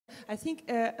I think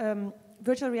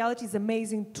virtual reality is an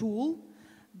amazing tool,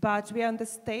 but we are on the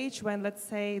stage when, let's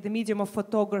say, the medium of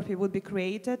photography would be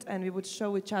created and we would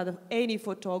show each other any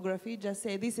photography, just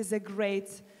say, this is a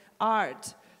great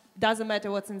art, doesn't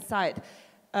matter what's inside.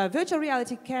 Virtual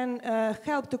reality can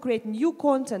help to create new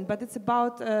content, but it's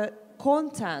about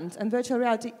content, and virtual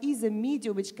reality is a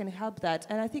medium which can help that.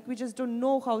 And I think we just don't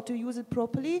know how to use it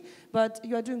properly, but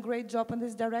you are doing a great job in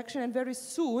this direction, and very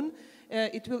soon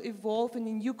it will evolve in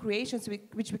new creations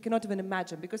which we cannot even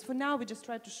imagine. Because for now we just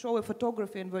try to show a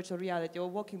photography in virtual reality or a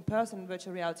walking person in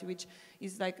virtual reality, which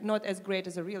is like not as great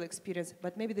as a real experience,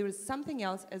 but maybe there is something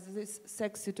else as this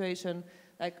sex situation,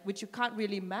 like which you can't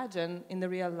really imagine in the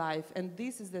real life. And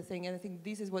this is the thing, and I think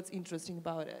this is what's interesting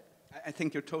about it. I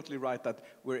think you're totally right that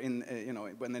we're in, you know,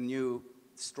 when a new,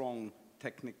 strong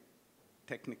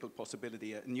technical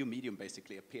possibility, a new medium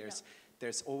basically appears,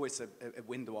 there's always a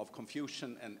window of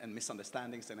confusion and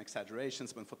misunderstandings and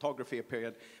exaggerations. When photography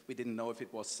appeared, we didn't know if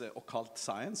it was occult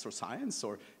science,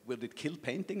 or will it kill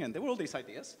painting, and there were all these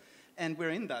ideas. And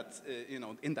we're in that, you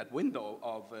know, in that window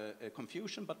of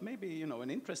confusion, but maybe, you know,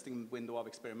 an interesting window of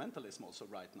experimentalism also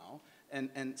right now.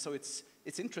 And so it's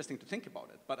interesting to think about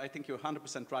it. But I think you're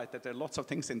 100% right that there are lots of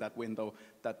things in that window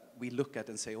that we look at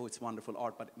and say, oh, it's wonderful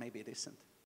art, but maybe it isn't.